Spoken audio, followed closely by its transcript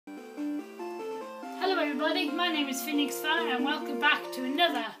everybody, my name is Phoenix Fire and welcome back to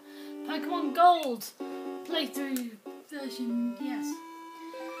another Pokemon Gold playthrough version, yes.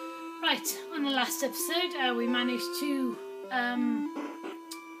 Right, on the last episode we managed to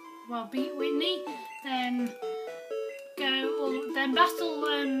beat Whitney, then battle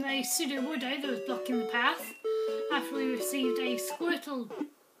a Pseudo-Woodo that was blocking the path after we received a Squirtle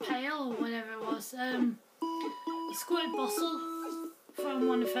pail or whatever it was, a Squirt Bostle from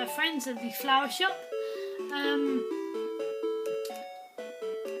one of her friends at the flower shop, and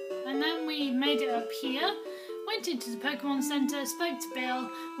then we made it up here, went into the Pokemon Center, spoke to Bill,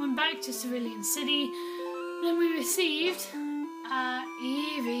 went back to Cerulean City, then we received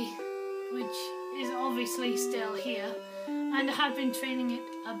Eevee, which is obviously still here, and I have been training it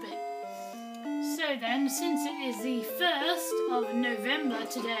a bit. So then, since it is the 1st of November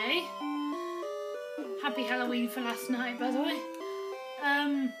today, happy Halloween for last night by the way,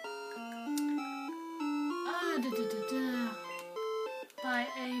 buy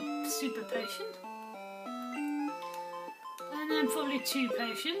a super potion, and then probably 2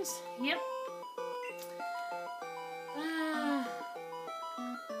 potions, yep.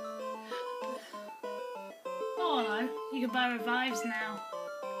 Oh no, you can buy revives now.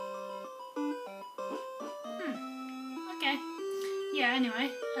 Okay, yeah,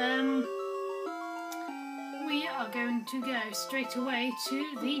 anyway, we are going to go straight away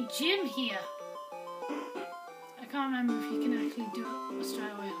to the gym here. I can't remember if you can actually do it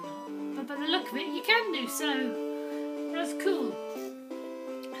straight away or not, but by the look of it you can do, so that's cool.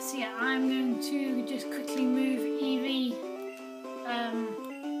 So yeah, I'm going to just quickly move Eevee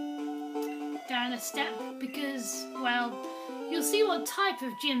down a step because, well, you'll see what type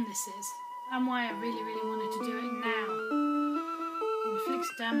of gym this is and why I really wanted to do it now.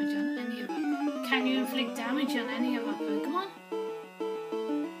 Inflicts damage on any of them. Can you inflict damage on any of our Pokemon?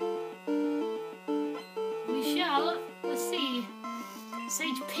 We shall. Let's see.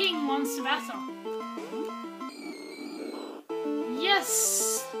 Sage Ping wants to battle.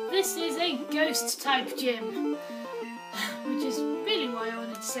 Yes! This is a ghost type gym, which is really why I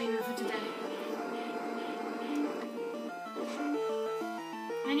wanted to save it for today.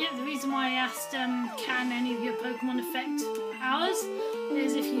 And yet the reason why I asked can any of your Pokemon affect ours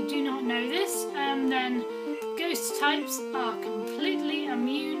is, if you do not know this, then ghost types are completely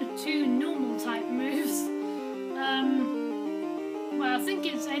immune to normal type moves. Well, I think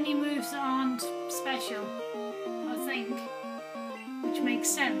it's any moves that aren't special, I think, which makes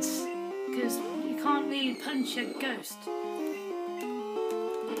sense because you can't really punch a ghost.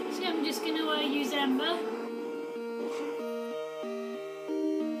 So I'm just going to use Ember.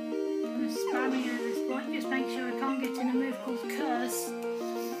 Spamming at this point, just make sure I can't get in a move called Curse,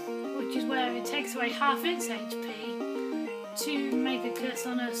 which is where it takes away half its HP to make a curse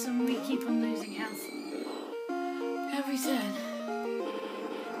on us and we keep on losing health every turn.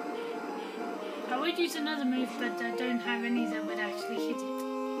 I would use another move, but I don't have any that would actually hit it,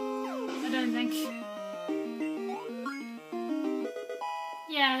 I don't think.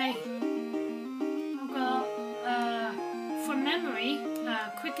 Yay! I've got, from memory,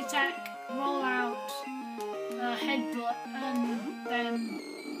 Quick Attack, Roll Out, Headbutt, and then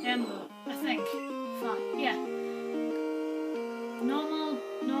Ember, I think. Fine, yeah. Normal,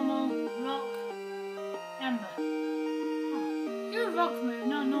 Rock, Ember. Oh, you're a Rock move,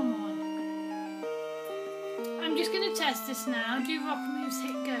 not a normal one. I'm just going to test this now. Do Rock moves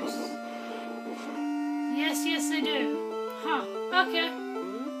hit ghosts? Yes they do. Huh, okay.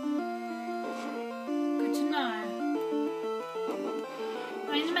 Good to know. I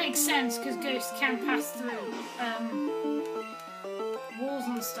mean, it makes sense because ghosts can pass through walls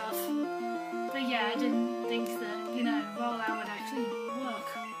and stuff. But yeah, I didn't think that, you know, Roll Out would actually work.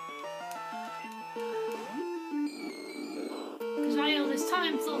 Because I all this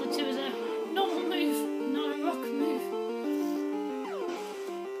time thought that it was a normal move, not a rock move.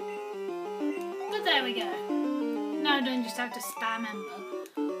 But there we go. Now I don't just have to spam Ember.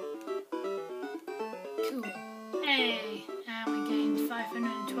 Cool. Hey, and we gained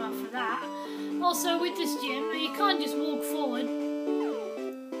 512 for that. Also, with this gym, you can't just walk forward.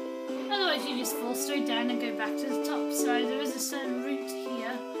 Otherwise, you just fall straight down and go back to the top. So there is a certain route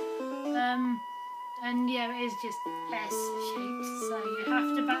here. And yeah, it is just S-shaped. So you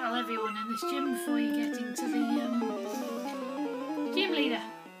have to battle everyone in this gym before you get into the gym leader.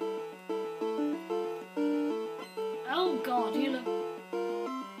 Oh god, you look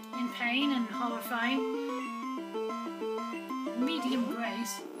in pain and horrifying. Medium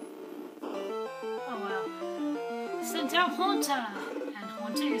Brace. Oh wow. Sent out Haunter. And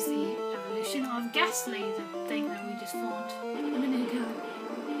Haunter is the evolution of Ghastly, the thing that we just fought a minute ago.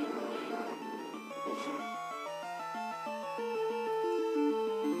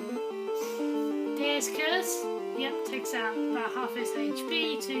 Ice Curse. Yep, takes out about half his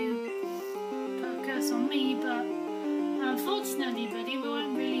HP to put a curse on me, but unfortunately, buddy, we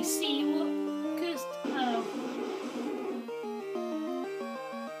won't really see what curse. Oh.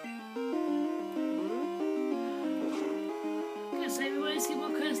 So we won't see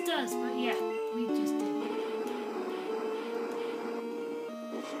what curse does, but yeah, we just did.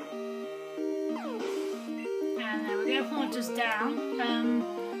 And there we go, Haunter's down.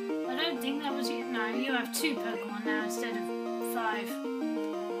 I don't think that was it. No, you have 2 Pokemon now instead of 5.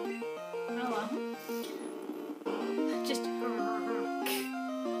 Oh well. Just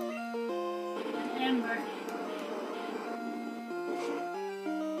Ember.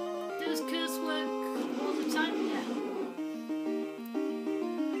 Does curse work all the time? Yeah.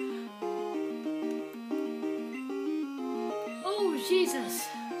 Oh, Jesus!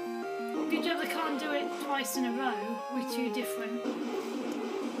 Good job I can't do it twice in a row with 2 different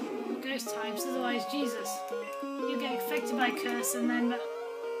ghost types, otherwise, Jesus. You get affected by curse and then...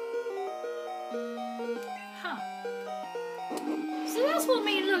 Huh. So that's what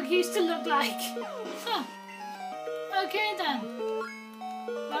me look used to look like. Huh. Okay then.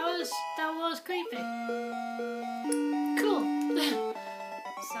 That was creepy. Cool.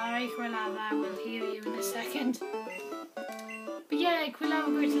 Sorry, Quilava, I will heal you in a second. But yeah, Quilava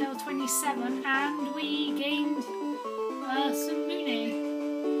grew to level 27 and we gained some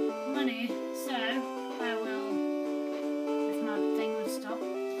money. So I will, if my thing would stop.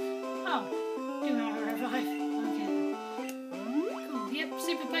 Oh, do I revive? Okay. Cool. Yep,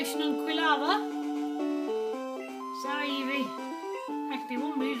 super potion on Quilava. Sorry, Eevee. Actually,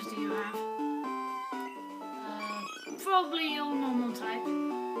 what moves do you have? Probably your normal type.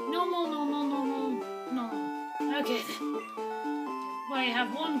 Normal. Okay then. Well, you have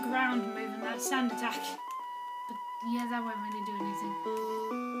 1 ground move and that's sand attack. But yeah, that won't really do anything.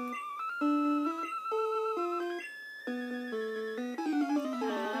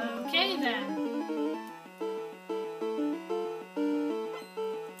 Okay then.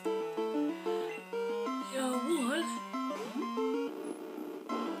 Your wood.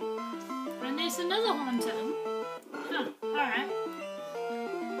 And there's another Haunter. Huh, alright.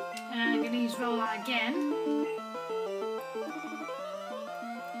 I'm gonna use Roller again.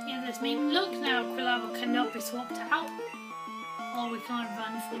 Yeah, this means look now, Quilava cannot be swapped out. Or we can't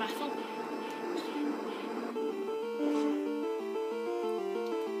run from battle.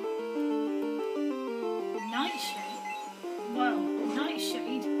 Nightshade? Well,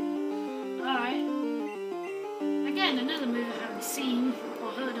 Nightshade. Alright. Again, another move I haven't seen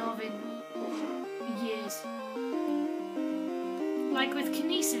or heard of in years. Like with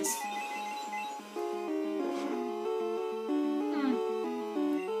Kinesis.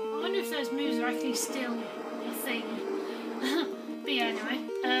 I wonder if those moves are actually still a thing. But yeah, anyway.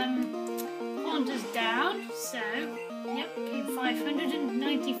 Haunter's down, so yep, keep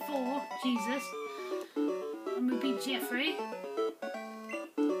 594, Jesus. And we beat Jeffrey.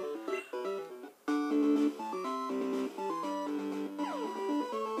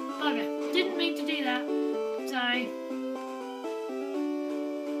 Bugger, didn't mean to do that. Sorry.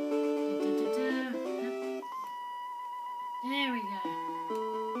 There we go.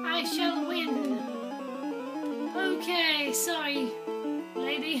 I shall win. Okay, sorry,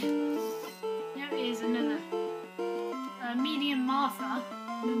 lady. There is another medium Martha.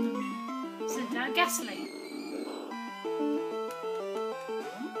 So that Ghastly.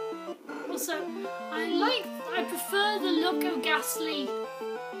 Also, I prefer the look of Ghastly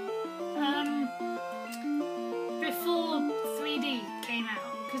before 3D came out,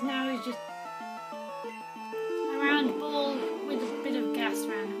 because now he's just a round ball with a bit of gas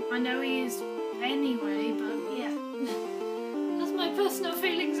around him. I know he is anyway, but yeah. That's my personal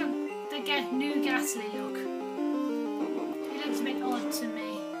feelings of the new Ghastly look. He looks a bit odd to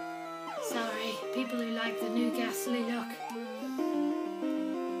me. Sorry, people who like the new Ghastly look.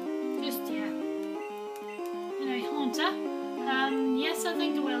 Just, yeah. Anyway, Haunter. Yes, I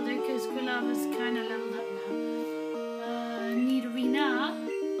think I will do, because Quilava's kind of leveled up now. Nidorina.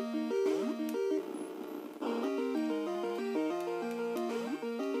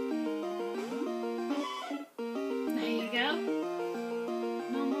 There you go.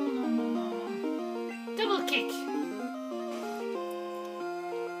 Normal. Double kick.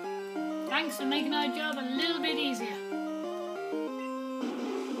 Thanks for making our job a little bit easier.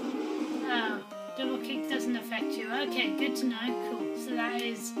 Oh, double kick doesn't affect you. Okay, good to know. Cool. So that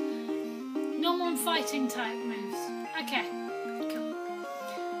is normal fighting type moves. Okay, cool.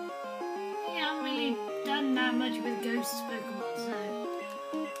 Yeah, I haven't really done that much with Ghost Pokemon, so.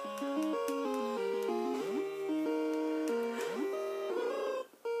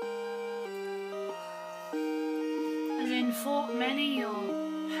 many or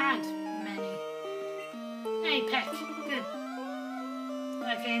had many? Hey, Peck. Good.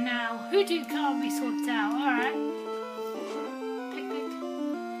 Okay, now Hoodoo can't be swapped out. Alright. Peck, Peck.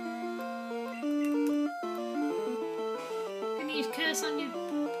 Gonna use curse on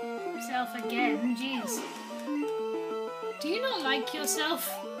yourself again. Jeez. Do you not like yourself,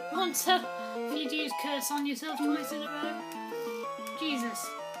 Haunter? If you'd use curse on yourself twice in a row? Jesus.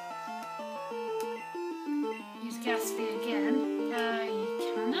 Use Ghastly again.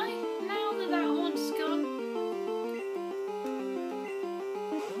 Can I? Now that that Haunter's gone?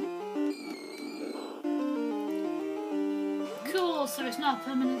 Cool, so it's not a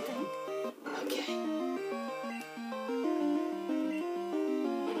permanent thing. Okay.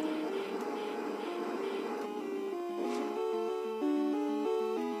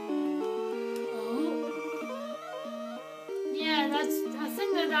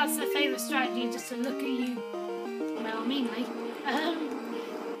 That's the favourite strategy, just to look at you, well, meanly.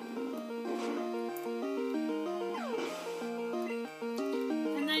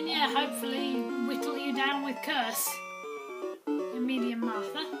 And then, yeah, hopefully whittle you down with curse. And medium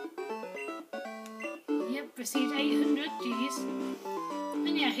Martha. Yep, received 800, jeez.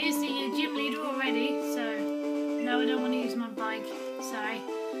 And yeah, here's the gym leader already, so no, I don't want to use my bike, sorry.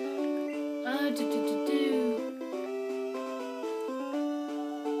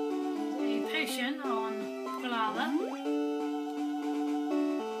 On Quilava,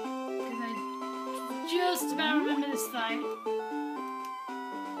 because I just about remember this fight.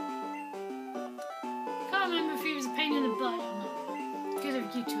 Can't remember if he was a pain in the butt or not. Good of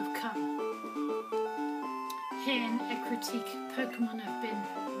you to have come. Here in Equitic, Pokemon have been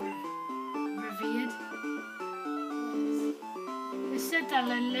revered. It's said that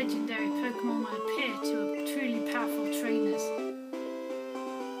legendary Pokemon will appear to have truly powerful trainers.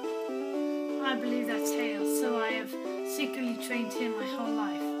 I believe that tale, so I have secretly trained him my whole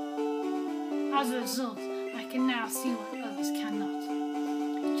life. As a result, I can now see what others cannot.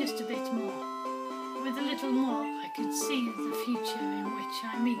 Just a bit more. With a little more, I could see the future in which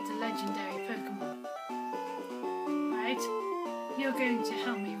I meet the legendary Pokemon. Right? You're going to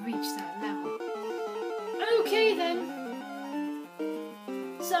help me reach that level. Okay then.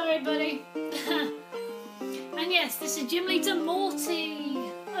 Sorry, buddy. And yes, this is Gym Leader Morty.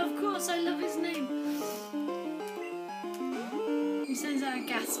 Of course, I love his name. He sends out a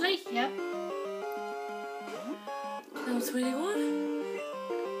Ghastly, yep. Level 21.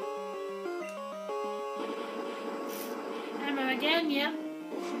 Emma again, yep.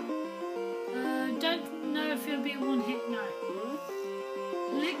 Don't know if he'll be one hit, no.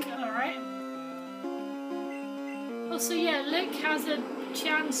 Lick, alright. Also, yeah, Lick has a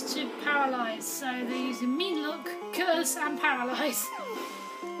chance to paralyze, so they're using Mean Look, Curse, and Paralyze.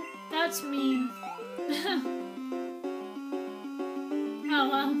 That's mean. Oh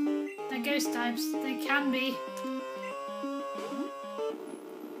well, they're ghost types. They can be.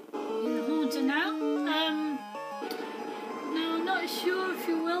 You're the Haunter now? No, I'm not sure if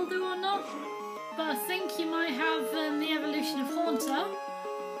you will do or not, but I think you might have the evolution of Haunter.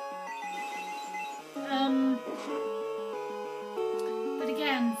 But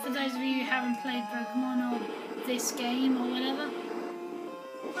again, for those of you who haven't played Pokemon or this game or whatever,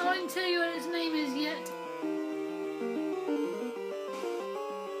 I won't tell you what his name is yet.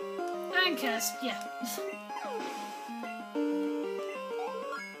 And cursed, yeah.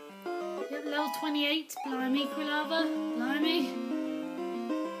 Yep, level 28, blimey, Quilava, blimey.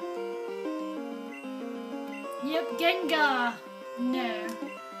 Yep, Gengar, no.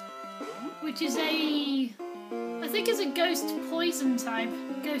 Which is I think it's a ghost poison type.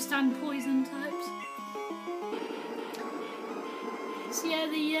 Ghost and poison types. So yeah,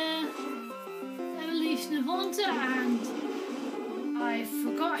 the evolution of Haunter, and I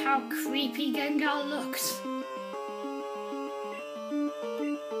forgot how creepy Gengar looked.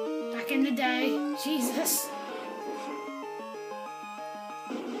 Back in the day, Jesus.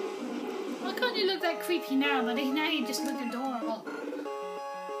 Why can't you look that creepy now, buddy? Now you just look adorable.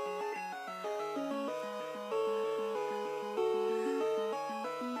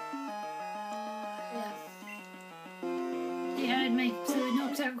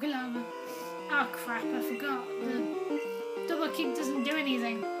 Oh crap, I forgot. The double kick doesn't do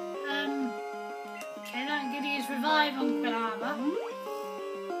anything. Okay, I'm going to use Revive on Quilava.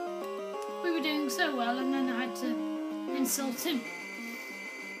 We were doing so well, and then I had to insult him.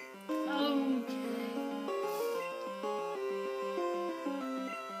 Okay.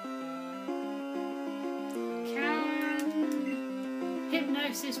 Can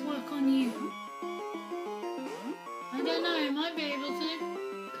Hypnosis work on you? I don't know, it might be able to.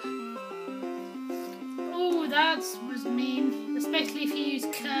 was mean. Especially if you use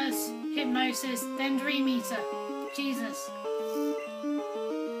curse, hypnosis, then dream eater. Jesus.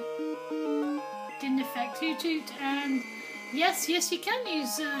 Didn't affect Toot Toot, and yes, you can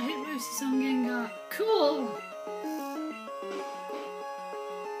use hypnosis on Gengar. Cool.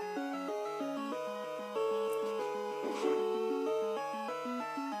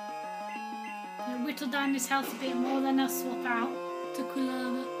 Whittle down his health a bit more, then I'll swap out to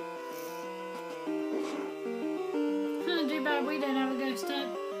Quilava. Too bad we don't have a ghost type.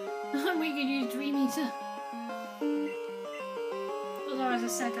 We could use Dream Eater. Although, as I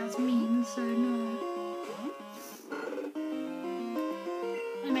said, that's mean, so no.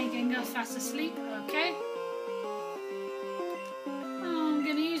 I make Gengar fast asleep, okay. Oh, I'm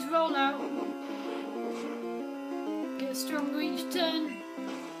gonna use Rollout. Get stronger each turn.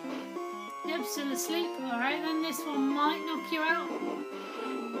 Yep, still asleep. Alright, then this one might knock you out.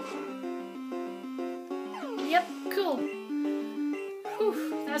 Yep, cool.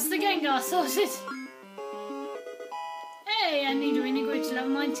 Whew, that's the Gengar sorted. Hey, I need to integrate to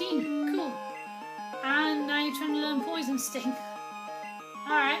level 19. Cool. And now you're trying to learn Poison Sting.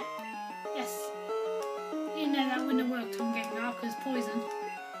 Alright. Yes. You know that wouldn't have worked on Gengar because poison.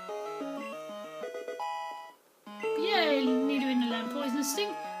 But yeah, you need to learn Poison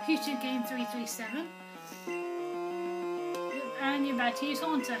Sting. YouTube game 337. And you're about to use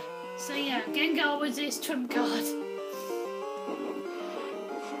Haunter. So yeah, Gengar was his trump card.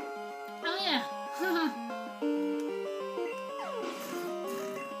 Oh yeah.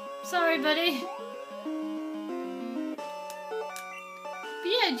 Sorry, buddy.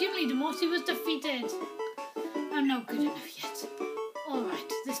 But yeah, Jim Leader Morty was defeated. I'm not good enough yet.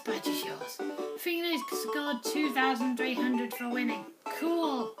 Alright, this badge is yours. Phoenix scored 2,300 for winning.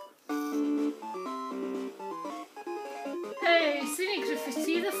 Cool. Hey, Cynics have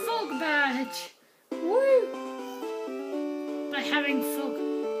received the Fog badge. Woo! By having Fog.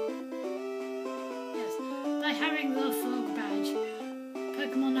 Yes, by having the Fog badge,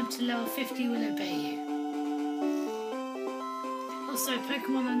 Pokemon up to level 50 will obey you. Also,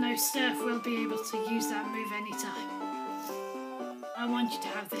 Pokemon that know Surf will be able to use that move anytime. I want you to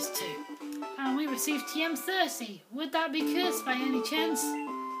have this too. And we received TM30. Would that be cursed by any chance?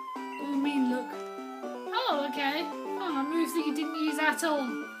 Oh, mean look. Oh, okay. Oh, a move that you didn't use at all.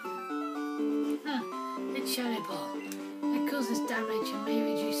 Huh. It's Shadow Ball. It causes damage and may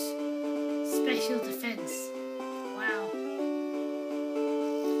reduce special defense. Wow.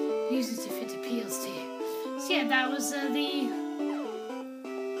 Use it if it appeals to you. So yeah, that was the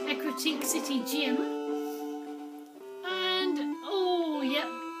Ecruteak City Gym. And, oh, yep.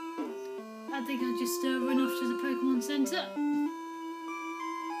 I think I'll just run off to the Pokemon Center.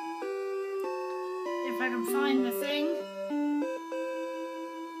 If I can find the thing.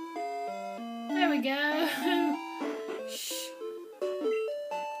 There we go. Shh.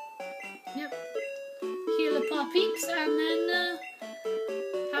 Yep. Heal up our peeps and then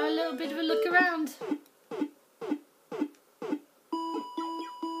have a little bit of a look around.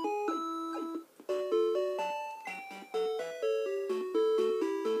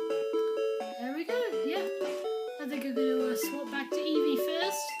 There we go. Yeah. I think I'm going to swap back to Eevee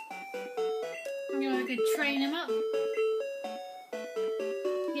first. I could train him up.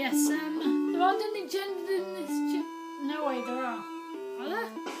 Yes, there aren't any genders in this gym. No way, there are. Are there?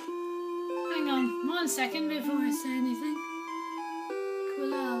 Hang on, 1 second before I say anything.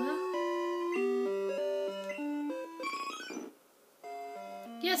 Quilava.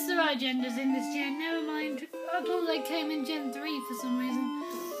 Yes, there are genders in this gen. Never mind. I thought they came in Gen 3 for some reason.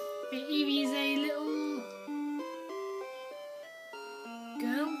 But Eevee's a little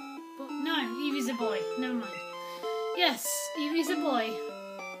girl. No, Eevee's a boy. Never mind. Yes, Eevee's a boy.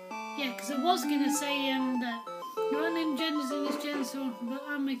 Yeah, because I was going to say that there aren't any genders in this gen, so but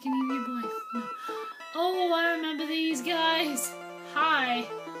I'm making Eevee a boy. No. Oh, I remember these guys. Hi.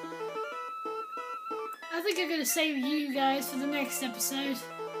 I think I'm going to save you guys for the next episode.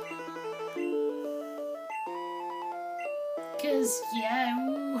 Because, yeah,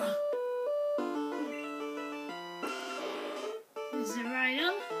 ooh. Is it right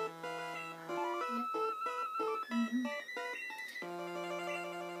on?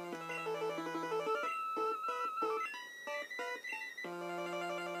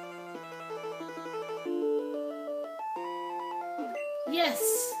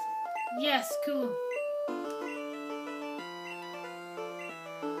 Yes. Yes, cool.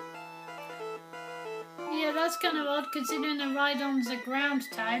 Yeah, that's kind of odd considering the Rhydon's a ground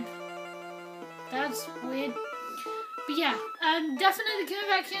type. That's weird. But yeah, definitely coming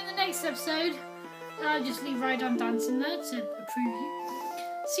back here in the next episode. I'll just leave Rhydon dancing there to approve you.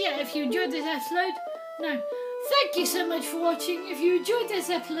 So yeah, if you enjoyed this episode, Thank you so much for watching. If you enjoyed this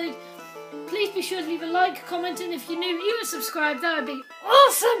episode, please be sure to leave a like, comment, and if you're new, even subscribe. That would be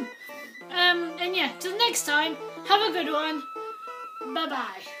awesome. And yeah, till next time, have a good one.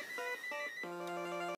 Bye-bye.